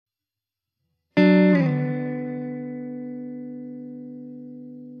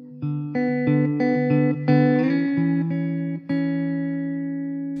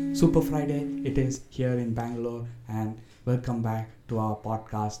Super Friday it is here in Bangalore, and welcome back to our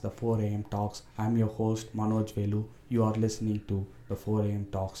podcast, the 4 a.m. Talks. I'm your host Manoj Velu. You are listening to the 4 a.m.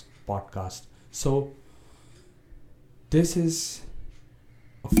 Talks podcast. So this is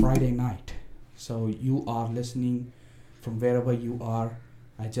a Friday night. So you are listening from wherever you are.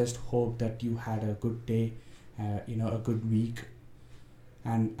 I just hope that you had a good day, a good week,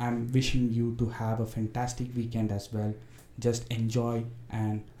 and I'm wishing you to have a fantastic weekend as well. Just enjoy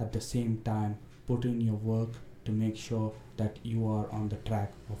and at the same time put in your work to make sure that you are on the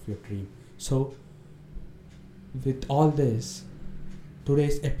track of your dream. So with all this,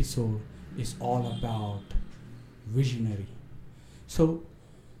 today's episode is all about visionary. So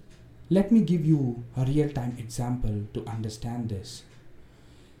let me give you a real-time example to understand this.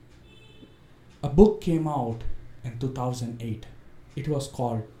 A book came out in 2008. It was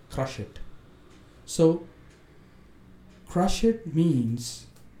called Crush It. So Crush It means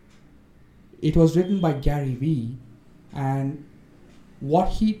it was written by Gary Vee, and what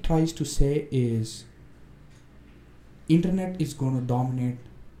he tries to say is internet is going to dominate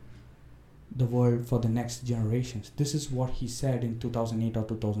the world for the next generations. This is what he said in 2008 or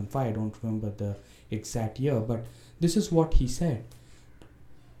 2005. I don't remember the exact year, but this is what he said.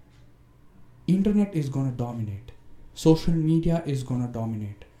 Internet is going to dominate. Social media is going to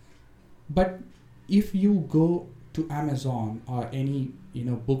dominate. But if you go to Amazon or any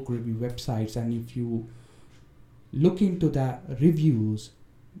book review websites, and if you look into the reviews,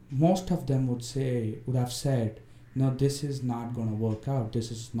 most of them would have said, no, this is not going to work out,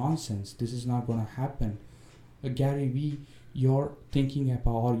 this is nonsense, this is not going to happen. Gary Vee, your thinking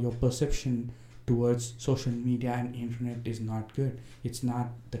about or your perception towards social media and internet is not good. It's not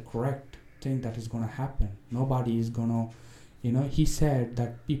the correct thing that is going to happen. Nobody is going to, he said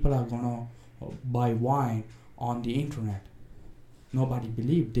that people are going to buy wine on the internet. Nobody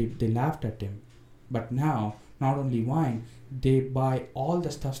believed. They laughed at him. But now, not only wine, they buy all the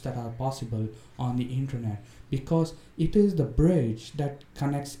stuffs that are possible on the internet, because it is the bridge that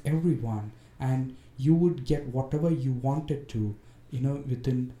connects everyone, and you would get whatever you wanted to,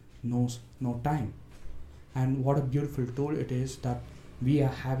 within no time. And what a beautiful tool it is that we are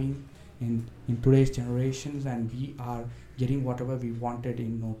having in today's generations, and we are getting whatever we wanted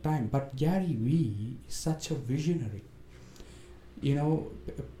in no time. But Gary Vee is such a visionary.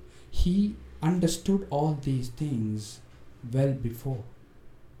 He understood all these things well before.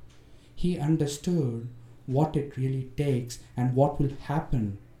 He understood what it really takes and what will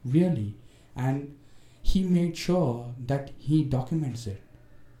happen really, and he made sure that he documents it.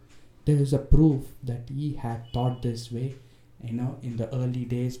 There is a proof that he had thought this way, in the early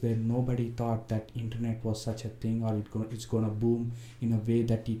days where nobody thought that internet was such a thing, or it's going to boom in a way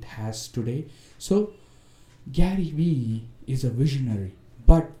that it has today. So Gary Vee is a visionary.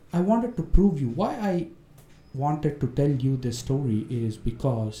 But I wanted to prove you why I wanted to tell you this story is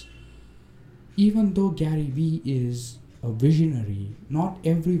because even though Gary Vee is a visionary, not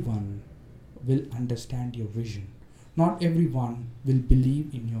everyone will understand your vision. Not everyone will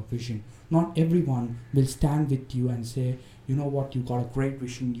believe in your vision. Not everyone will stand with you and say, you know what, you got a great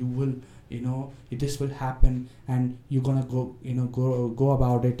vision, you will, this will happen, and you're gonna go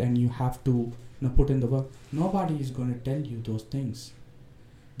about it, and you have to put in the work. Nobody is gonna tell you those things.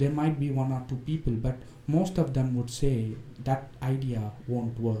 There might be one or two people, but most of them would say that idea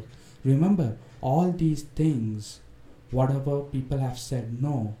won't work. Remember, all these things, whatever people have said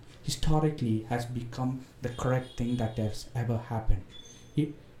no, historically has become the correct thing that has ever happened.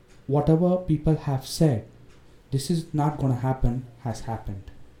 Whatever people have said, this is not going to happen, has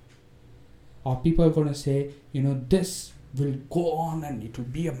happened. Or people are going to say, this will go on and it will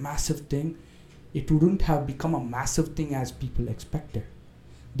be a massive thing. It wouldn't have become a massive thing as people expected.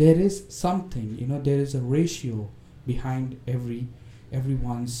 There is something, there is a ratio behind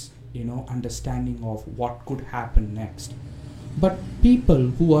everyone's, understanding of what could happen next. But people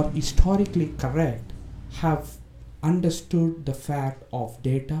who are historically correct have understood the fact of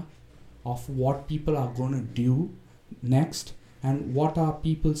data, of what people are going to do next, and what are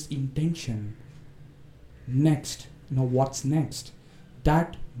people's intention next, what's next.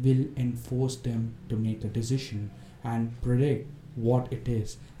 That will enforce them to make a decision and predict what it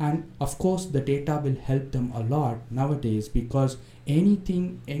is. And of course the data will help them a lot nowadays, because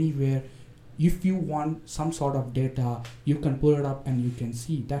anything, anywhere, if you want some sort of data, you can pull it up and you can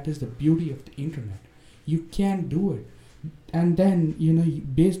see. That is the beauty of the internet. You can do it. And then,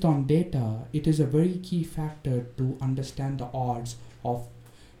 based on data, it is a very key factor to understand the odds of,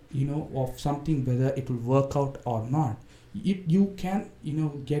 of something, whether it will work out or not. You can,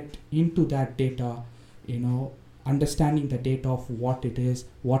 get into that data, understanding the data of what it is,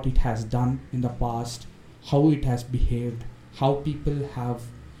 what it has done in the past, how it has behaved, how people have,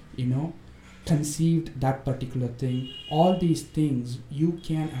 conceived that particular thing. All these things you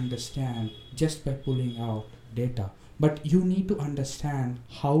can understand just by pulling out data. But you need to understand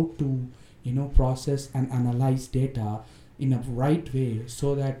how to, process and analyze data in a right way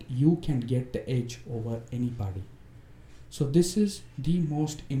so that you can get the edge over anybody. So this is the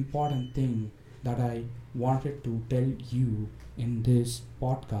most important thing that I wanted to tell you in this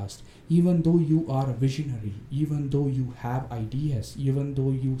podcast. Even though you are a visionary, even though you have ideas, even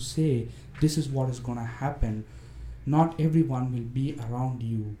though you say this is what is going to happen, not everyone will be around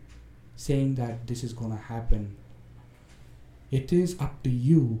you saying that this is going to happen. It is up to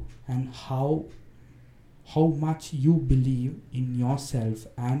you and how much you believe in yourself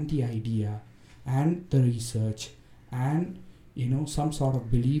and the idea and the research and some sort of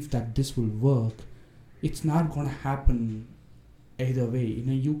belief that this will work. It's not going to happen either way.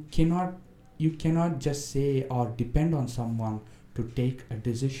 You cannot just say or depend on someone to take a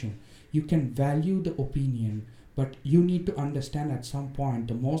decision. You can value the opinion, but you need to understand at some point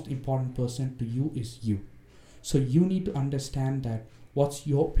the most important person to you is you. So you need to understand that what's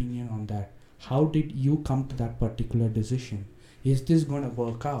your opinion on that. How did you come to that particular decision? Is this going to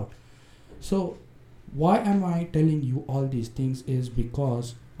work out? So why am I telling you all these things is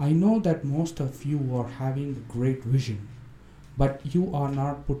because I know that most of you are having a great vision, but you are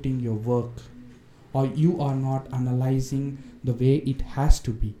not putting your work, or you are not analyzing the way it has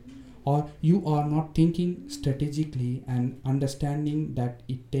to be, or you are not thinking strategically and understanding that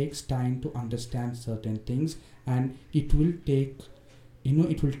it takes time to understand certain things, and it will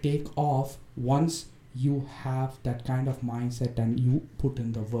take off once you have that kind of mindset and you put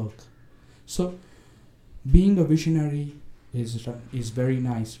in the work. So being a visionary is very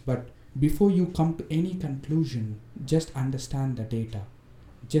nice, but before you come to any conclusion, just understand the data,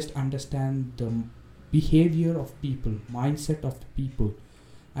 just understand the behavior of people, mindset of the people,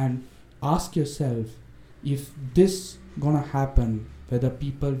 and ask yourself if this gonna happen, whether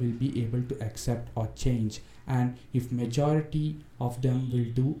people will be able to accept or change. And if majority of them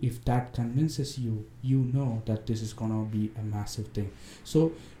will do, if that convinces you, you know that this is gonna be a massive thing.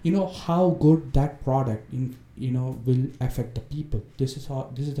 So how good that product will affect the people. This is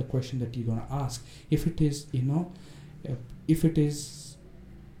the question that you're gonna ask. If it is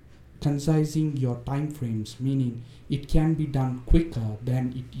concising your time frames, meaning it can be done quicker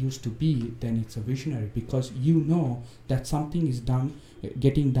than it used to be, then it's a visionary, because you know that something is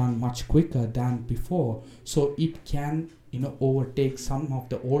getting done much quicker than before, so it can overtake some of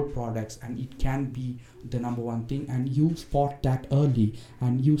the old products and it can be the number one thing, and you spot that early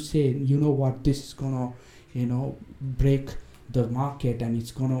and you say, what, this is gonna break the market and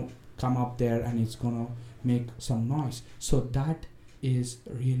it's gonna come up there and it's gonna make some noise. So that is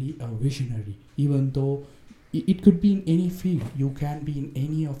really a visionary. Even though it could be in any field, you can be in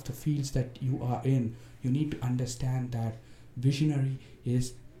any of the fields that you are in, you need to understand that visionary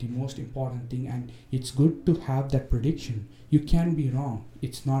is the most important thing, and it's good to have that prediction. You can be wrong.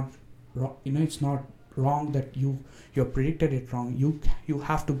 It's not wrong. It's not wrong that you predicted it wrong. You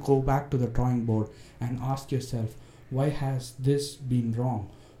have to go back to the drawing board and ask yourself, why has this been wrong?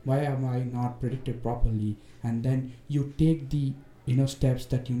 Why am I not predicted properly? And then you take the steps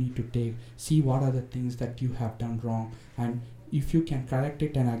that you need to take. See what are the things that you have done wrong, and if you can correct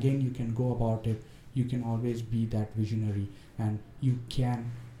it and again you can go about it, you can always be that visionary, and you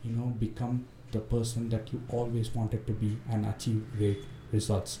can become the person that you always wanted to be and achieve great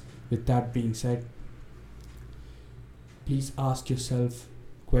results. With that being said, please ask yourself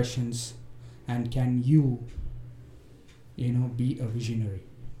questions, and can you be a visionary?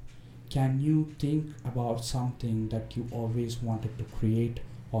 Can you think about something that you always wanted to create,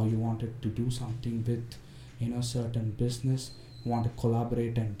 or you wanted to do something with certain business, want to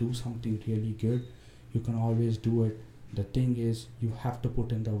collaborate and do something really good? You can always do it. The thing is, you have to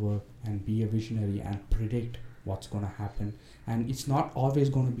put in the work and be a visionary and predict what's going to happen. And it's not always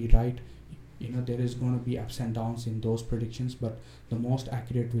going to be right. There is going to be ups and downs in those predictions, but the most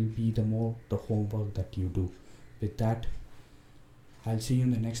accurate will be the homework that you do. With that, I'll see you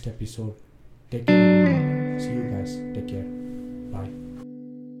in the next episode. Take care. See you guys. Take care. Bye.